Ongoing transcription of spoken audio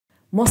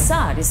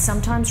Mossad is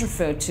sometimes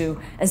referred to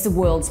as the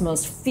world's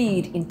most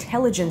feared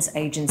intelligence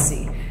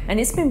agency, and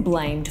it's been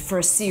blamed for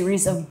a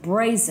series of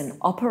brazen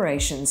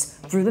operations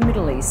through the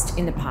Middle East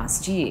in the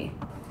past year.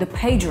 The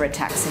pager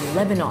attacks in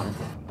Lebanon,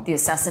 the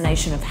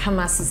assassination of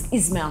Hamas's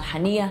Ismail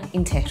Haniyeh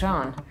in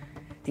Tehran,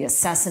 the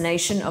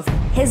assassination of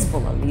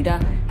Hezbollah leader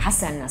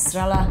Hassan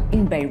Nasrallah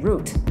in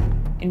Beirut.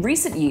 In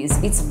recent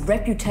years, its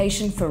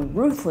reputation for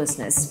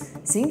ruthlessness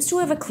seems to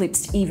have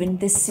eclipsed even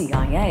the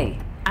CIA.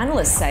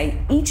 Analysts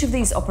say each of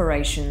these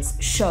operations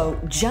show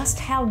just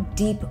how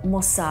deep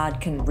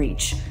Mossad can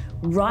reach,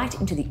 right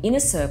into the inner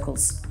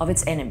circles of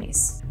its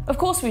enemies. Of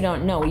course, we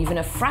don't know even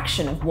a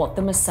fraction of what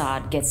the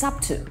Mossad gets up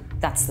to.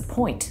 That's the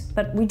point.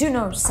 But we do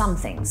know some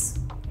things.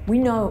 We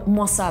know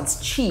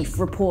Mossad's chief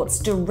reports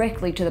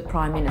directly to the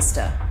Prime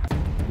Minister.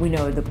 We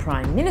know the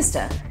Prime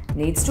Minister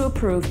needs to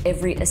approve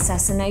every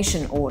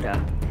assassination order.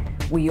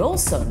 We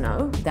also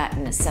know that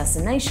an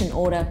assassination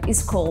order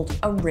is called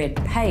a red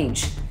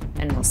page,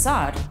 and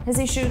Mossad has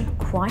issued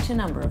quite a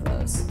number of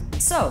those.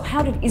 So,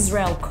 how did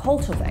Israel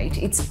cultivate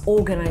its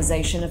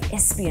organization of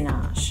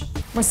espionage?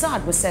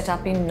 Mossad was set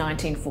up in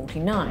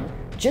 1949,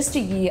 just a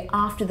year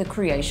after the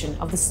creation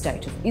of the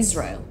State of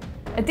Israel.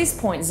 At this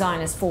point,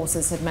 Zionist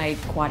forces had made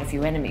quite a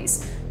few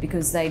enemies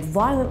because they'd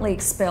violently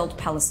expelled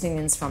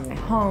Palestinians from their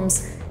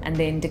homes and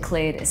then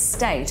declared a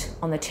state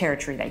on the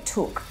territory they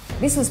took.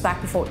 This was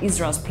back before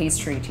Israel's peace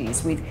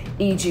treaties with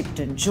Egypt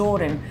and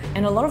Jordan,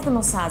 and a lot of the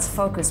Mossad's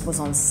focus was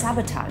on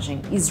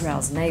sabotaging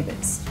Israel's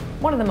neighbors.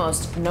 One of the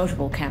most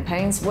notable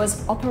campaigns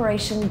was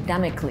Operation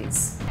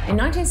Damocles. In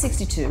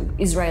 1962,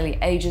 Israeli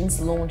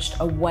agents launched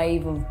a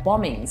wave of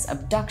bombings,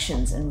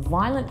 abductions, and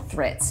violent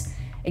threats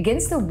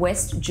against the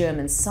West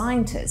German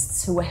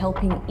scientists who were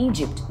helping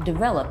Egypt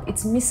develop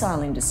its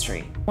missile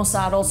industry.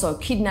 Mossad also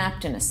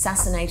kidnapped and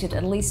assassinated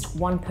at least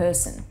one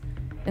person.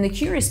 And the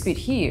curious bit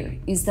here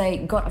is they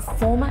got a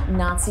former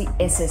Nazi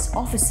SS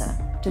officer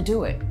to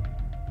do it.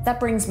 That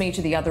brings me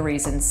to the other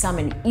reason some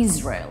in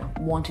Israel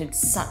wanted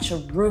such a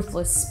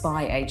ruthless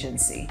spy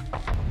agency: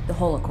 the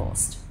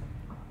Holocaust.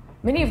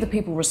 Many of the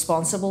people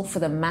responsible for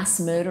the mass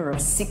murder of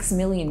 6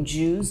 million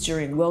Jews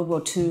during World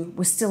War II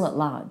were still at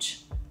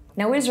large.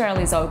 Now, Israel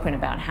is open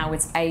about how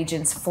its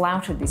agents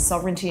flouted the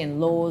sovereignty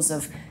and laws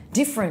of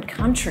different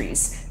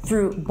countries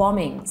through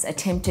bombings,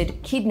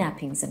 attempted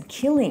kidnappings and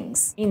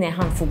killings in their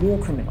hunt for war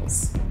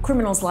criminals.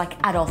 Criminals like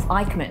Adolf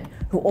Eichmann,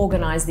 who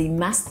organized the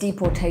mass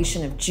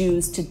deportation of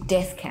Jews to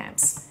death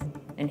camps,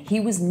 and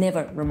he was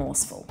never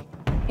remorseful.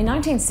 In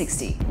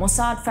 1960,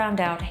 Mossad found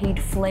out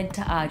he'd fled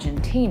to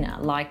Argentina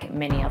like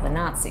many other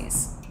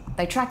Nazis.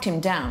 They tracked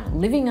him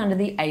down, living under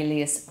the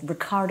alias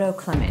Ricardo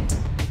Clement.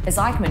 As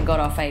Eichmann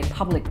got off a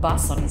public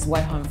bus on his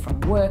way home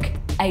from work,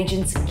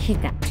 agents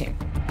kidnapped him.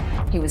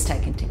 He was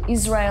taken to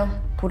Israel,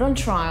 put on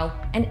trial,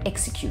 and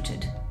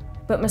executed.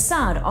 But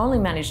Mossad only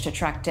managed to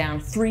track down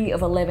 3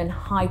 of 11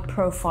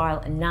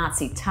 high-profile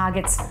Nazi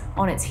targets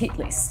on its hit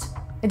list.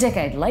 A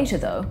decade later,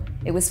 though,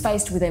 it was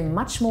faced with a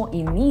much more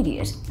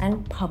immediate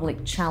and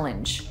public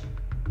challenge.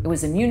 It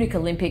was the Munich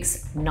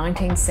Olympics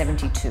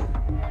 1972.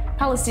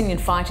 Palestinian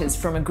fighters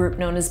from a group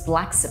known as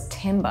Black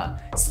September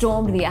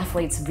stormed the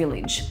athletes'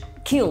 village,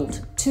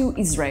 killed 2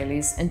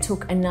 Israelis and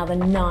took another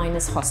 9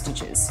 as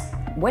hostages.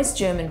 West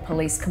German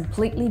police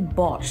completely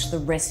botched the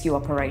rescue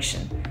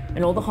operation,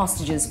 and all the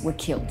hostages were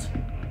killed.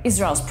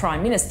 Israel's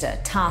Prime Minister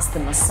tasked the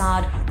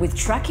Mossad with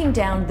tracking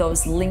down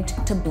those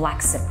linked to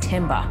Black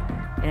September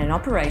in an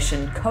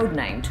operation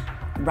codenamed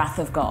Wrath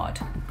of God.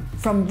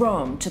 From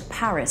Rome to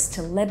Paris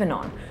to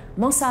Lebanon,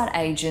 Mossad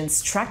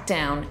agents tracked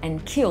down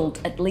and killed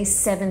at least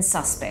 7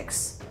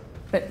 suspects.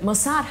 But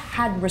Mossad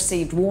had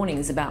received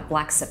warnings about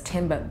Black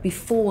September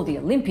before the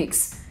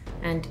Olympics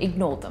and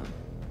ignored them.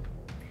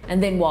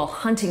 And then, while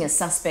hunting a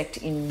suspect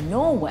in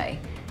Norway,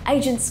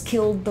 agents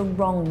killed the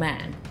wrong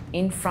man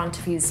in front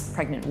of his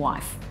pregnant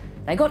wife.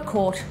 They got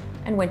caught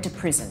and went to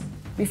prison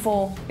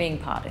before being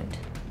pardoned.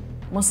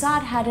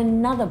 Mossad had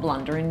another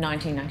blunder in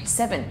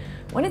 1997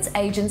 when its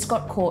agents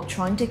got caught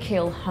trying to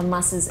kill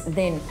Hamas's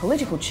then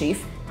political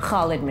chief,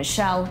 Khaled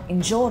Mashal,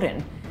 in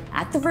Jordan,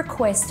 at the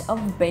request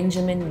of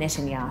Benjamin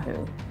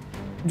Netanyahu.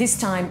 This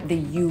time, the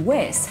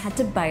US had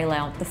to bail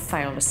out the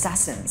failed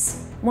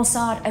assassins.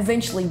 Mossad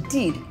eventually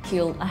did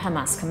kill a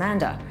Hamas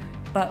commander,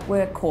 but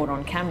were caught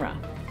on camera.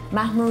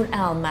 Mahmoud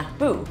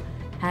al-Mahbou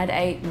had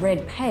a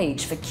red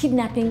page for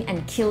kidnapping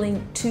and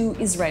killing 2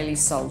 Israeli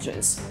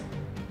soldiers.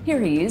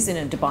 Here he is in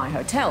a Dubai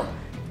hotel,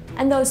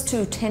 and those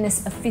 2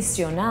 tennis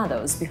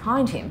aficionados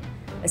behind him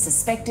are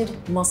suspected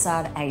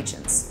Mossad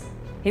agents.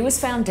 He was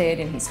found dead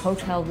in his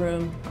hotel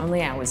room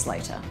only hours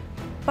later.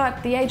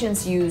 But the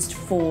agents used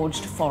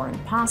forged foreign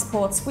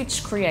passports,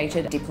 which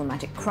created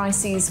diplomatic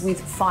crises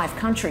with 5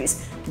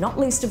 countries, not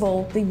least of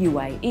all the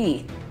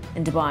UAE.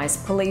 And Dubai's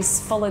police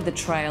followed the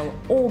trail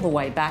all the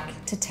way back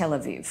to Tel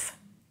Aviv.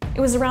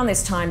 It was around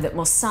this time that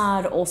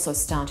Mossad also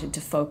started to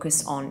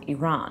focus on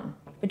Iran.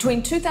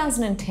 Between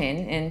 2010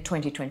 and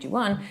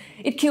 2021,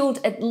 it killed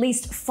at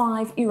least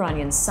 5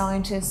 Iranian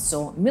scientists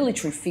or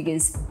military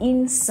figures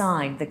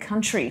inside the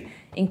country,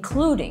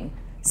 including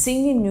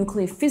senior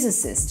nuclear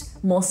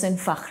physicist Mohsen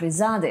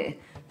Fakhrizadeh,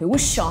 who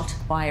was shot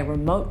by a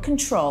remote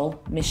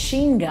control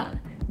machine gun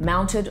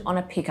mounted on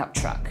a pickup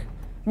truck.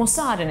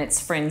 Mossad and its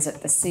friends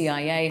at the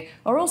CIA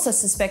are also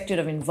suspected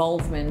of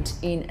involvement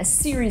in a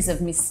series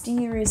of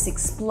mysterious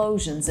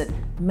explosions at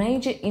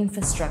major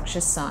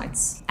infrastructure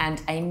sites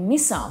and a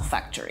missile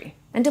factory,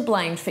 and are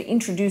blamed for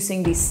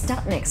introducing the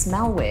Stuxnet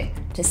malware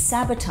to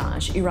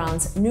sabotage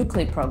Iran's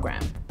nuclear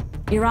program.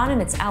 Iran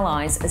and its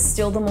allies are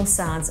still the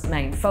Mossad's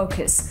main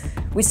focus.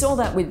 We saw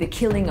that with the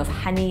killing of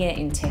Haniyeh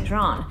in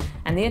Tehran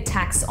and the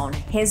attacks on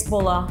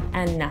Hezbollah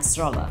and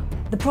Nasrallah.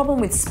 The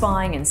problem with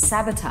spying and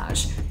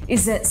sabotage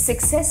is that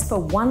success for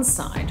one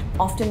side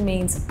often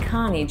means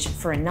carnage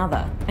for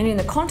another. And in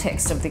the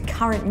context of the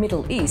current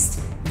Middle East,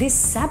 this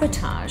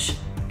sabotage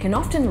can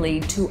often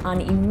lead to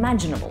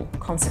unimaginable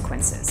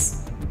consequences.